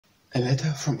A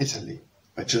letter from Italy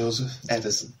by Joseph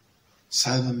Addison.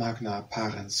 Salve Magna,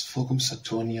 parens, frugum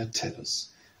Saturnia tellus,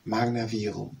 Magna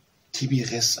virûm, tibi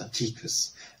res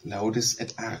antiquæ, laudis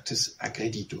et artis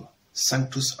Aggredior,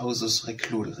 sanctos ausus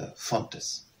recludere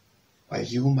fontes. While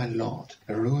you, my lord,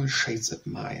 the rural shades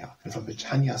admire, and from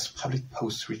Britannia's public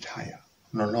posts retire,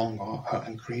 no longer her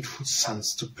ungrateful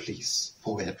sons to please,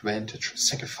 for with advantage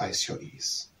sacrifice your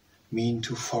ease. Mean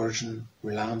to fortune,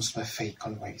 realms my fate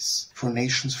conveys, through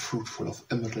nations fruitful of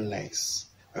immortal lace,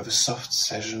 where the soft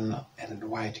session and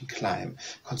inviting clime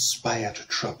conspire to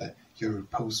trouble your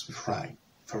repose with rhyme.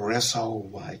 For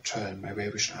wheresoe'er I turn my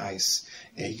ravish'd eyes,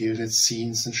 ere gilded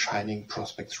scenes and shining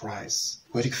prospects rise.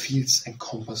 Poetic fields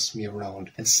encompass me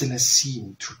around, and still I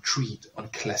seem to tread on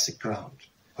classic ground.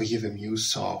 For here the Muse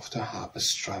soft her harp is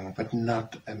strung, but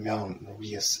not a mountain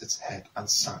rears its head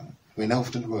unsung.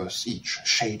 Renown'd and worse each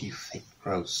shady thing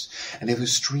grows, and every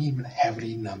stream in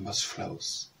heavily numbers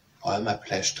flows. All my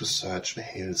pleasure to search the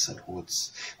hills and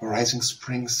woods, the rising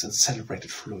springs and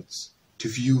celebrated floods, to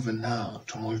view the now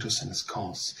tumultuous in his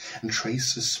course, and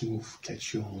trace the smooth glad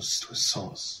humus to his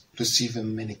source, to see the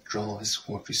mimic draw his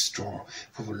watery store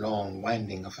for the long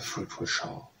winding of a fruitful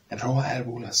shore, and o'er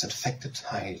Albula's infected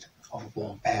tide of a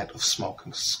warm bed of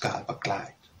smoking scalper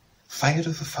glide. Fired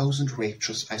with 1,000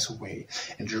 raptures eyes away,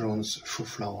 and drones through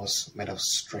flowers meadows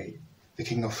stray, the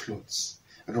king of floods,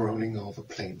 and rolling over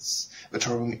plains, the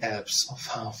towering Alps of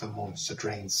far the monster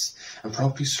drains, and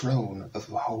proudly thrown with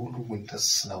the whole winter's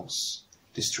snows,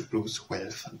 distributes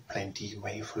wealth and plenty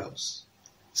wave flows.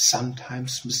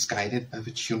 Sometimes misguided by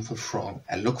the tuneful throng,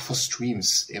 I look for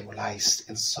streams immortalized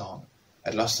in song,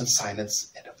 at lost in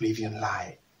silence and oblivion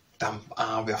lie. Dumb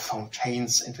are their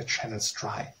fountains and their channels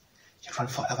dry, yet run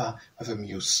forever with a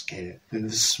Muse scale, and in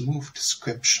the smooth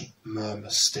description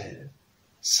murmur still.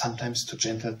 Sometimes to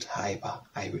gentle Tiber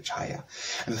I retire,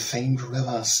 and the famed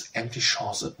river's empty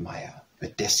shores admire, where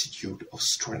destitute of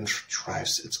strength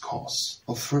drives its course,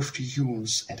 of thrifty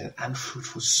hues and an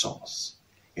unfruitful source,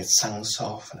 yet sung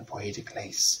soft in a poetic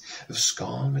lace, with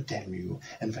scorn the Danube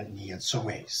and the Nile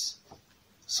surveys.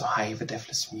 So high the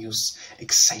deathless Muse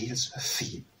exhales her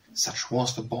theme, such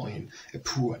was the Boyne, a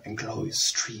poor and glorious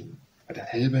stream, but an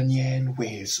Hibernian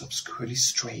Wales obscurely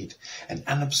strayed, and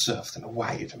unobserved and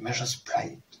wide measures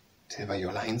played, till by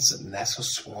your lines and Nassau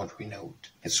sword we note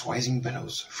its rising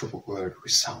billows through the world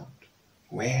resound.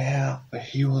 Where the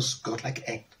hero's godlike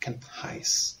act can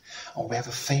prize, or where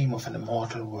the fame of an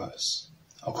immortal verse,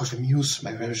 or could the Muse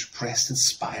my ravished breast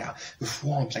inspire with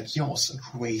warmth like yours and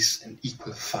raise an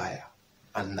equal fire?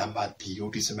 Unnumbered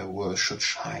beauties in my verse should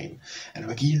shine, and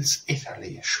Vergil's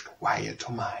Italy should wire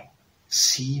to mine.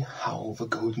 See how the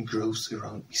golden groves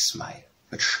around me smile,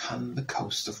 which shun the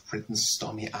coast of Britain's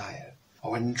stormy isle,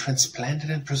 or when transplanted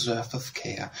and preserved with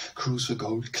care, cruise the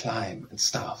gold clime and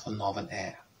starve the northern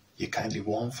air. Ye kindly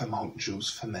warm the mountain dews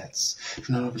ferments,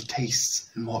 to noble tastes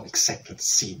and more exacted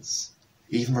scenes.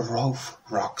 Even the rough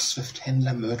rocks with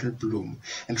tender myrtle bloom,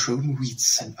 and trodden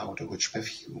weeds send out a rich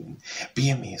perfume.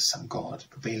 Bear me, some god,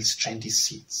 to Wales' genty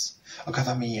seats, or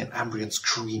cover me in Umbrian's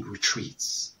green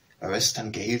retreats, where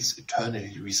western gales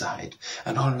eternally reside,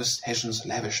 and always Hessian's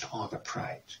lavished all their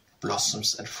pride.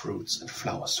 Blossoms and fruits and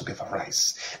flowers together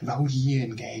rise, and the whole year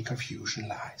in gay confusion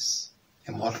lies.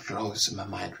 Immortal glories in my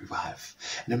mind revive,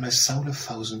 and in my soul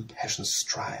 1,000 passions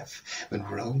strive, when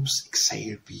Rome's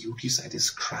exhaled beauties I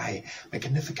descry,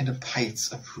 magnificent in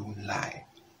heights of ruin lie.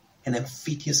 An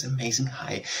amphithea's amazing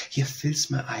high here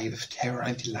fills my eye with terror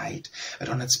and delight, that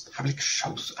on its public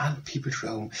shows unpeopled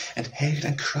roam, and held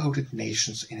and crowded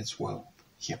nations in its woe.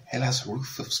 Here Hellas'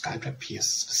 roof of sculpture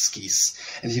pierces the skies,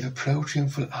 and here the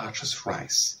pro-triumphal arches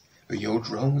rise. The old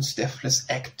Romans' deathless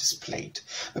act displayed,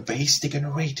 the base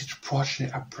degenerated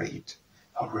progeny upbraid.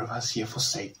 Our rivers here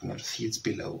forsaken and fields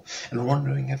below, and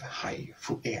wandering ever high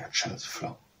through air channels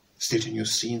flow. Still to new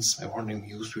scenes my wandering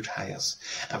Muse retires,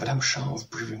 and the dumb shower of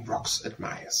breathing rocks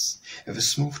admires, where the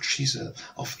smooth chisel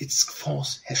of its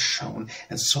force has shone,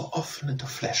 and so often into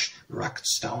flesh rugged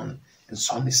stone. In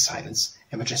solemn silence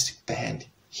a majestic band,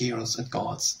 heroes and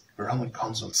gods, Roman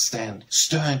consuls stand,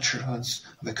 stern childrens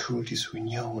of the cruelties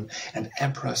renown, and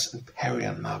emperors and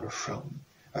Parian marble throne,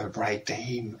 where a bright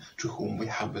dame, to whom we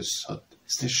humble sought,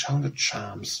 still shone the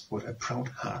charms with a proud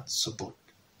heart so bold.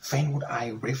 Fain would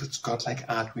I Raphael's godlike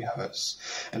art rehearse,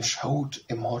 and showed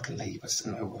immortal labours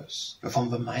in my verse, where from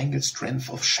the mingled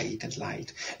strength of shade and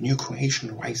light new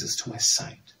creation rises to my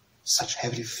sight. Such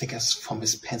heavenly figures from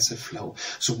his pencil flow,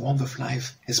 so warm with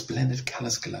life his blended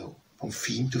colours glow. From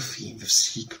theme to theme with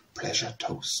secret pleasure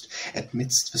toast,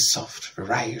 amidst the soft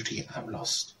variety I'm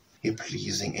lost. Your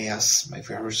pleasing airs my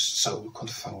very soul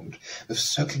confound, with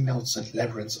circling notes and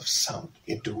labyrinths of sound.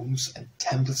 Your domes and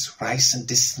temples rise in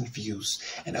distant views,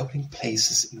 and opening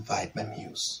places invite my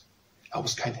muse. How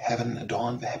was kind heaven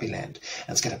adorn the happy land,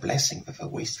 and scatter blessing with a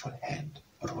wasteful hand?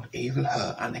 But what able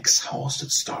her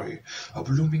unexhausted story of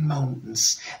blooming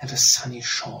mountains and the sunny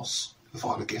shores, with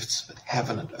all the gifts that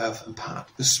heaven and earth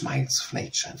impart, the smiles of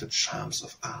nature and the charms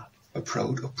of art. A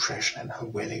proud oppression in her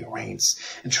valley reigns,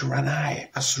 and tyranny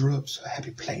usurps her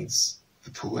happy plains.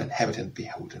 The poor inhabitant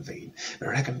behold in vain the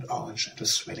ragged orange and the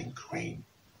swelling grain.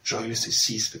 Joylessly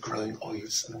sees the growing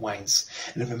oils and wines,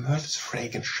 and in the myrtle's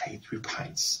fragrant shade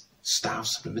repines.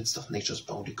 Starves in the midst of nature's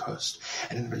bounty cursed,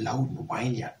 and in the louden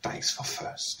vineyard dies for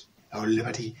thirst. Our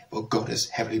liberty, O goddess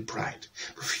heavily bright,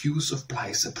 profuse of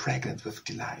bliss and pregnant with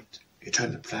delight.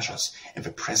 Eternal pleasures in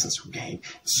the presence we gain,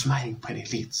 and smiling penny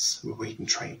leads the waiting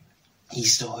train.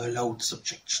 Ease to her load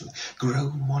subjection,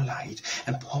 grow more light,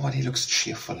 and poverty looks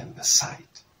cheerful in the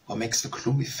sight. Or makes the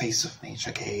gloomy face of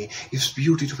nature gay, gives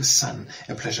beauty to the sun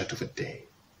and pleasure to the day.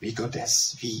 We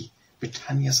goddess, we,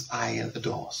 Britannia's isle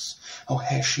adores. How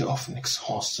has she often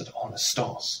exhausted all her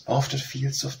stores, oft in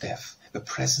fields of death, the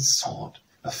presence sought,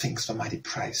 nor thinks the mighty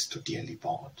price too dearly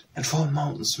bought. And for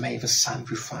mountains may the sun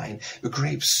refine the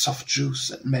grapes' soft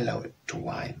juice and mellow it to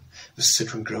wine. The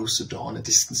citron grows adorn a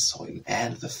distant soil,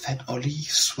 and the fat olive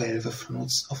swell the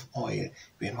floods of oil.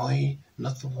 We enjoy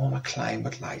not the warmer clime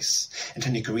but lies, and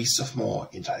 10 degrees of more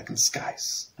indulgent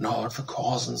skies. Nor at the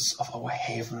courses of our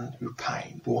haven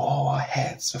repine, who o'er our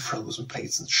heads the frozen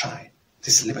plates and shine.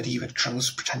 'Tis liberty that crowns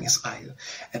Britannia's isle,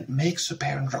 and makes the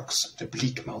barren rocks and the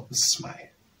bleak mountains smile.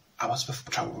 Ours with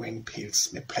towering peals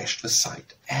may pleasure the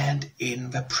sight, and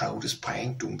in their proud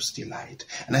aspiring dooms delight.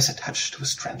 And as a touch to the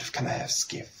strength canals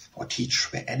give, or teach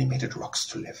their animated rocks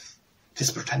to live. 'Tis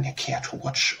Britannia care to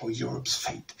watch o'er Europe's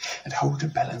fate, and hold in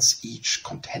balance each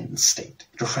contending state,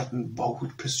 to threaten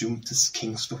bold presumptuous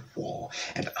kings with war,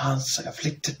 and answer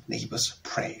afflicted neighbors'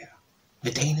 prayer. The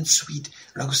Dane and Swede,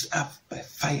 roused up by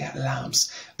fire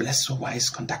alarms, bless the wise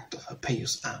conduct of her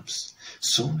pious arms.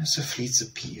 Soon as the fleets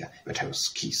appear, the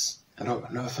terrors cease, and our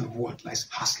earthen world lies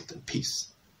hustled in peace.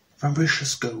 From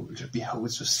vicious gold it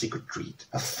beholds with secret dread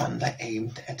a thunder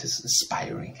aimed at his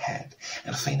inspiring head,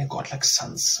 and fain a godlike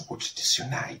sons would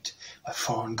disunite by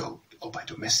foreign gold or by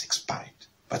domestic spite,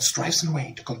 but strives in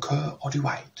vain to conquer or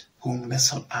divide, whom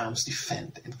nestled arms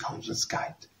defend and countenance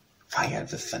guide.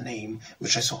 Fired with the name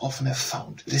which I so often have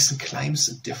found, distant climes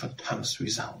and different tongues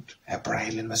resound. I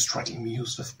bridle in my striding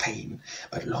muse with pain,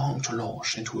 but long to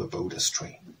launch into a bolder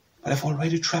strain. But I've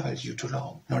already travelled you too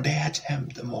long, nor dare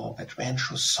attempt a more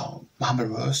adventurous song. My humble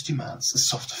verse demands a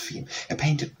softer theme, a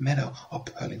painted meadow or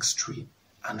purling stream,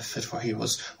 unfit for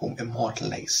heroes whom immortal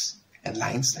lace, and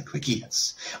lines like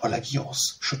Aggredior's or like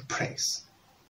yours should praise.